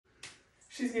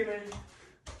She's giving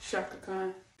Shaka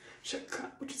Khan. Shaka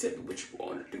Khan, what you tell me what you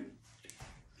want to do?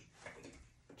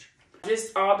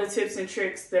 Just all the tips and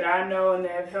tricks that I know and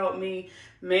that have helped me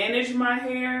manage my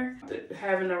hair.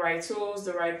 Having the right tools,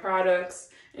 the right products,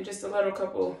 and just a little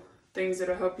couple things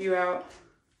that'll help you out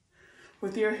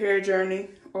with your hair journey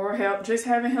or help just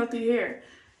having healthy hair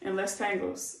and less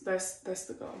tangles. That's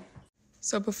the goal.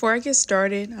 So before I get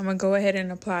started, I'm going to go ahead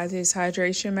and apply this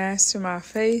hydration mask to my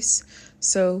face.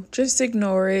 So just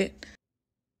ignore it.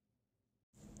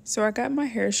 So I got my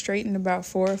hair straightened about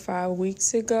 4 or 5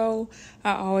 weeks ago.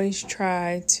 I always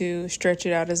try to stretch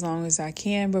it out as long as I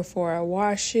can before I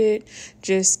wash it,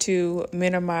 just to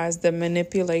minimize the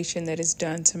manipulation that is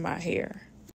done to my hair.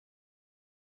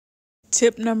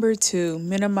 Tip number 2,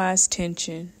 minimize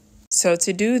tension. So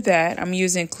to do that, I'm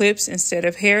using clips instead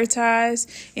of hair ties.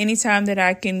 Anytime that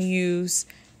I can use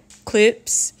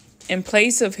clips in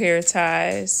place of hair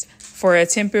ties for a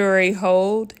temporary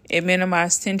hold, it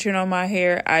minimizes tension on my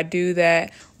hair. I do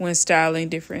that when styling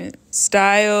different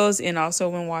styles and also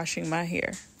when washing my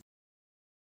hair.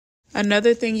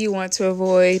 Another thing you want to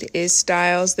avoid is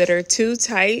styles that are too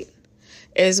tight,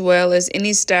 as well as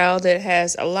any style that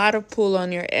has a lot of pull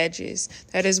on your edges.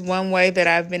 That is one way that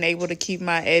I've been able to keep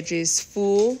my edges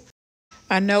full.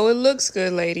 I know it looks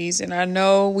good, ladies, and I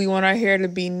know we want our hair to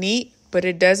be neat, but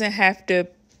it doesn't have to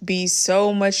be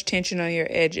so much tension on your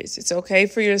edges. It's okay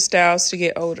for your styles to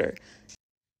get older.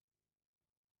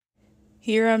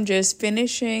 Here I'm just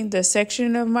finishing the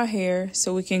section of my hair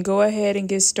so we can go ahead and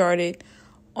get started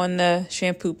on the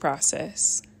shampoo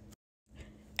process.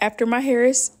 After my hair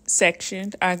is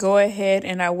sectioned, I go ahead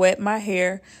and I wet my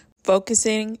hair,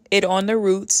 focusing it on the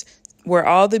roots where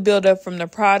all the buildup from the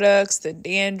products, the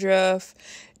dandruff,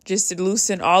 just to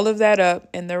loosen all of that up,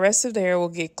 and the rest of the hair will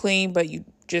get clean, but you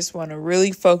just want to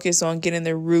really focus on getting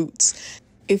the roots.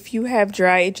 If you have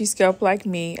dry, itchy scalp like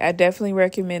me, I definitely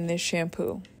recommend this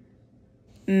shampoo.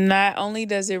 Not only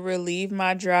does it relieve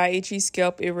my dry, itchy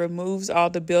scalp, it removes all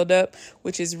the buildup,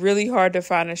 which is really hard to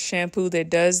find a shampoo that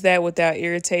does that without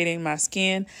irritating my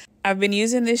skin. I've been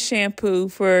using this shampoo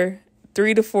for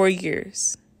 3 to 4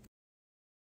 years.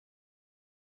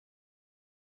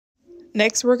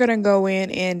 Next, we're going to go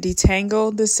in and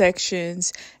detangle the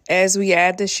sections as we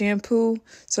add the shampoo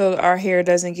so our hair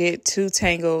doesn't get too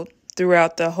tangled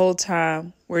throughout the whole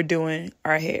time we're doing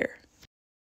our hair.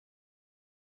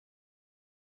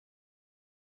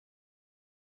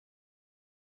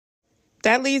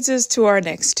 That leads us to our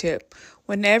next tip.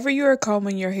 Whenever you are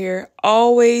combing your hair,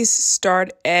 always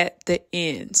start at the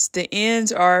ends. The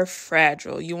ends are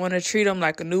fragile. You want to treat them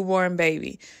like a newborn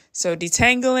baby. So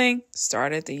detangling,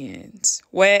 start at the ends.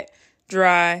 Wet,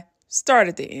 dry, start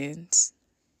at the ends.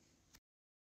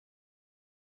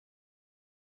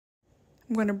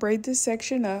 I'm going to braid this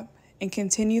section up and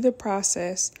continue the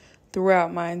process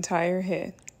throughout my entire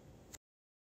head.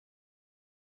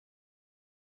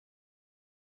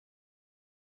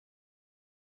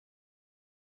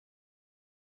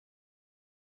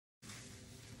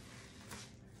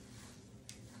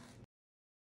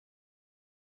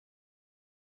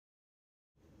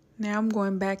 Now I'm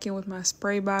going back in with my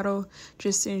spray bottle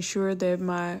just to ensure that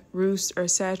my roots are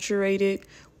saturated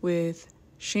with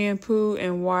shampoo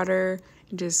and water,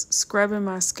 and just scrubbing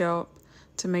my scalp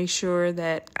to make sure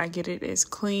that I get it as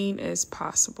clean as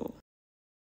possible.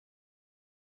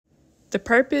 The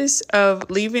purpose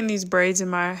of leaving these braids in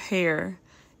my hair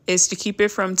is to keep it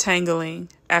from tangling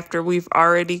after we've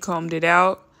already combed it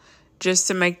out, just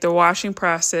to make the washing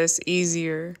process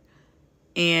easier.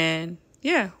 And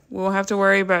yeah, we won't have to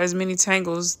worry about as many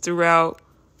tangles throughout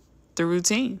the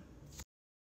routine.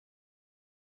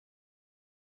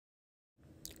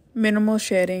 Minimal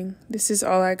shedding. This is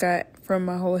all I got from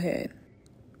my whole head.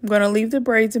 I'm going to leave the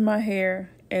braids in my hair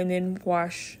and then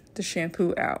wash the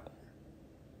shampoo out.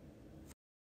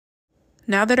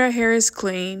 Now that our hair is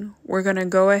clean, we're going to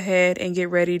go ahead and get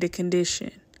ready to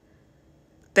condition.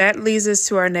 That leads us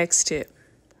to our next tip.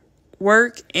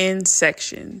 Work in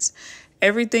sections.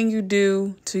 Everything you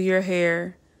do to your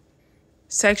hair,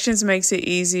 sections makes it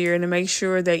easier to make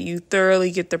sure that you thoroughly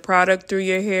get the product through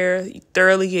your hair, you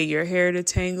thoroughly get your hair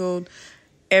detangled.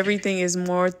 Everything is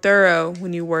more thorough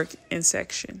when you work in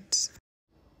sections.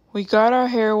 We got our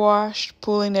hair washed,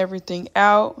 pulling everything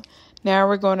out. Now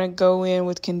we're going to go in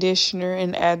with conditioner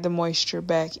and add the moisture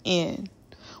back in.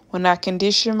 When I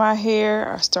condition my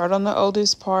hair, I start on the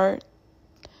oldest part,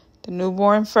 the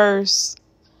newborn first.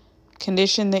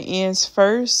 Condition the ends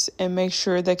first and make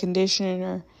sure the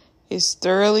conditioner is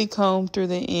thoroughly combed through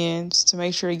the ends to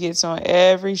make sure it gets on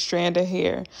every strand of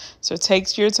hair. So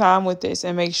take your time with this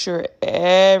and make sure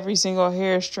every single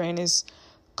hair strand is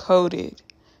coated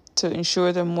to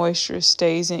ensure the moisture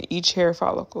stays in each hair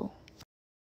follicle.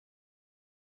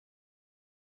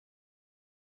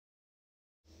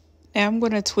 Now I'm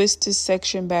going to twist this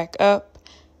section back up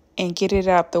and get it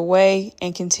out the way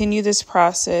and continue this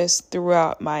process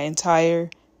throughout my entire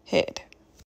head.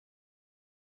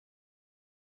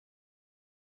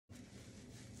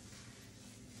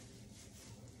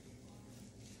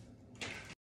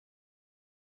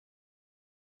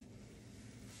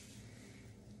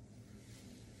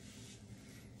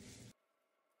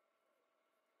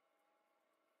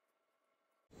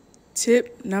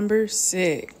 Tip number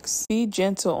 6, be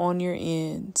gentle on your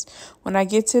ends. When I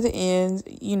get to the ends,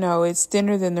 it's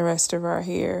thinner than the rest of our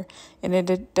hair and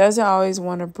it doesn't always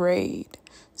want to braid.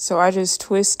 So I just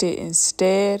twist it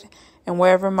instead, and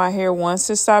wherever my hair wants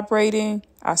to stop braiding,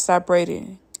 I stop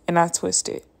braiding and I twist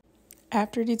it.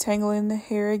 After detangling the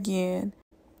hair again,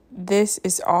 this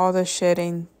is all the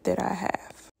shedding that I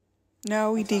have.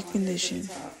 Now we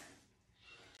decondition.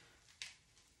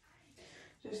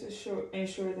 Just to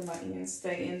ensure that my ends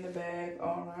stay in the bag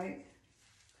all night,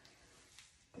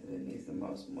 because it needs the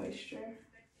most moisture.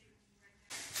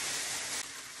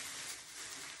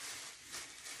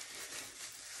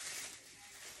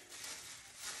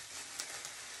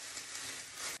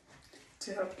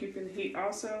 To help keep in the heat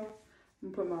also,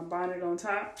 I'm going to put my bonnet on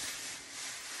top.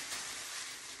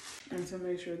 And to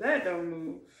make sure that don't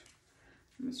move,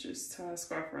 let's just tie a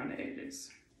scarf around the edges.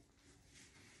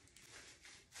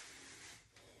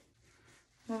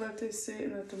 We'll let this sit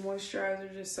and let the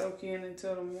moisturizer just soak in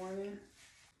until the morning.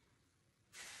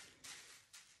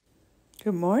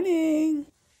 Good morning.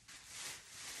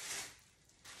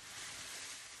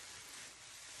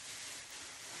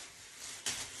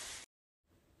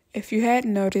 If you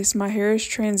hadn't noticed, my hair is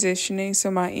transitioning, so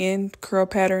my end curl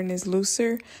pattern is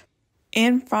looser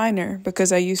and finer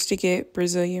because I used to get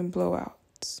Brazilian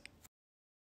blowouts.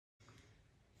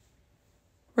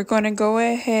 We're going to go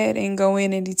ahead and go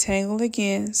in and detangle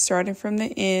again, starting from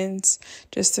the ends,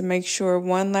 just to make sure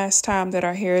one last time that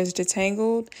our hair is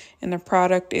detangled and the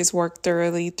product is worked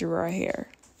thoroughly through our hair.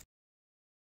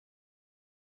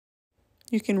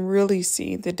 You can really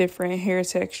see the different hair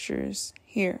textures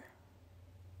here.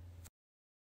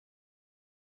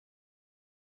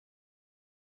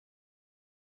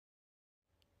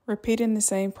 Repeating the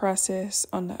same process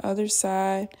on the other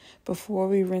side before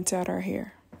we rinse out our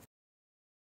hair.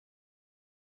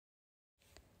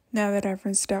 Now that I've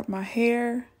rinsed out my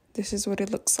hair, this is what it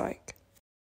looks like.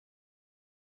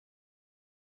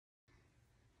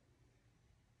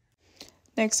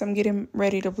 Next, I'm getting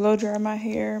ready to blow dry my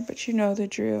hair, but you know the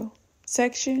drill.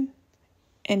 Section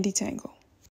and detangle.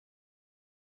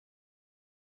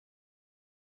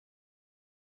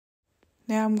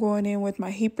 Now I'm going in with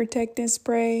my heat protectant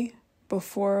spray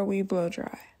before we blow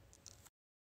dry.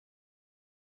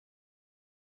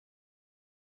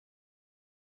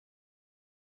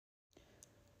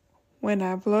 When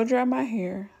I blow dry my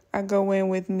hair, I go in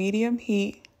with medium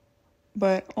heat,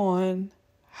 but on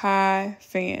high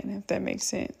fan, if that makes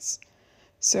sense.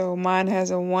 So mine has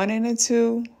a 1 and a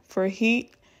 2 for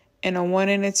heat and a 1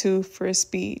 and a 2 for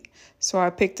speed. So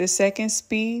I picked the second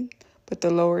speed, but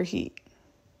the lower heat.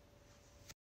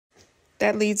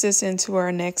 That leads us into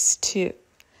our next tip.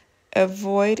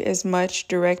 Avoid as much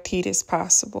direct heat as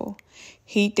possible.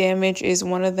 Heat damage is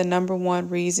one of the #1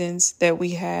 reasons that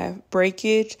we have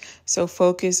breakage, so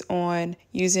focus on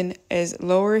using as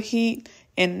lower heat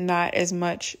and not as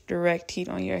much direct heat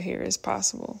on your hair as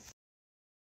possible.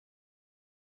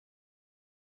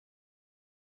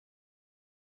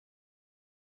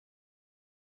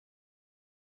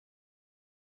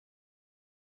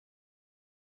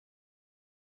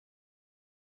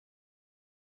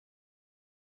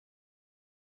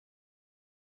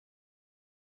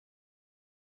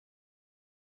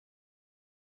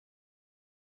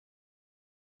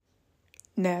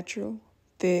 Natural,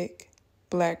 thick,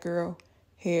 black girl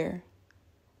hair.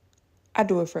 I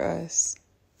do it for us.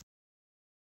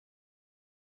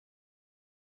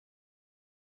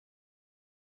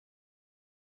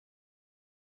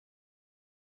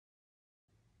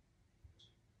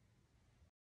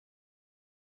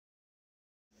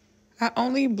 I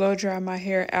only blow dry my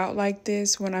hair out like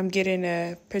this when I'm getting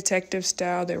a protective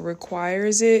style that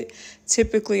requires it.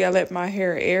 Typically, I let my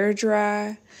hair air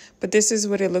dry, but this is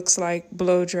what it looks like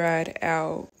blow dried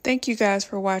out. Thank you guys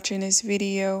for watching this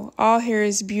video. All hair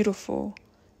is beautiful.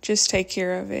 Just take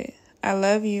care of it. I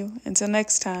love you. Until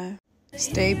next time,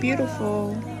 stay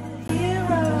beautiful.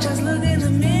 Just look in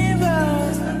the mirror.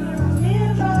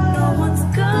 No one's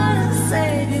gonna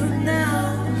say